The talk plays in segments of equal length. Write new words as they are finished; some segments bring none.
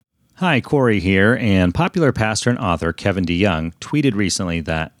Hi, Corey here, and popular pastor and author Kevin DeYoung tweeted recently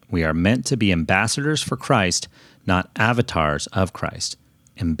that we are meant to be ambassadors for Christ, not avatars of Christ.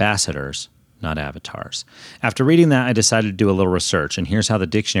 Ambassadors, not avatars. After reading that, I decided to do a little research, and here's how the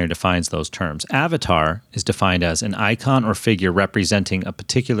dictionary defines those terms. Avatar is defined as an icon or figure representing a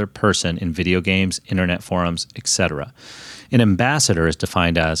particular person in video games, internet forums, etc. An ambassador is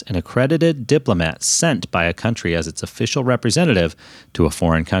defined as an accredited diplomat sent by a country as its official representative to a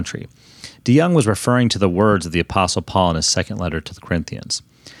foreign country. DeYoung was referring to the words of the Apostle Paul in his second letter to the Corinthians.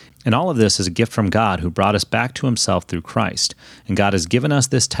 And all of this is a gift from God who brought us back to himself through Christ. And God has given us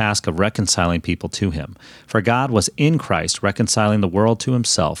this task of reconciling people to him. For God was in Christ reconciling the world to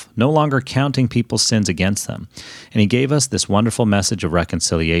himself, no longer counting people's sins against them. And he gave us this wonderful message of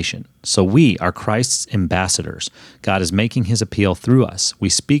reconciliation. So we are Christ's ambassadors. God is making his appeal through us. We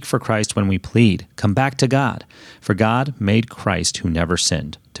speak for Christ when we plead, come back to God. For God made Christ, who never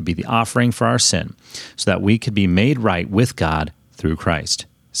sinned, to be the offering for our sin, so that we could be made right with God through Christ.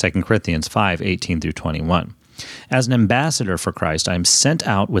 2 Corinthians 5:18-21. As an ambassador for Christ, I am sent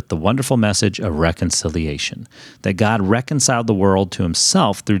out with the wonderful message of reconciliation, that God reconciled the world to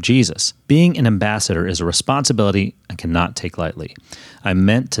himself through Jesus. Being an ambassador is a responsibility I cannot take lightly. I'm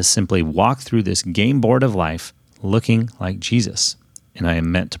meant to simply walk through this game board of life looking like Jesus, and I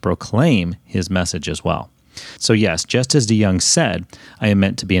am meant to proclaim his message as well. So yes, just as DeYoung said, I am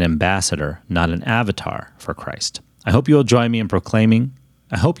meant to be an ambassador, not an avatar for Christ. I hope you will join me in proclaiming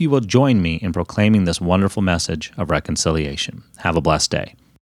this wonderful message of reconciliation. Have a blessed day.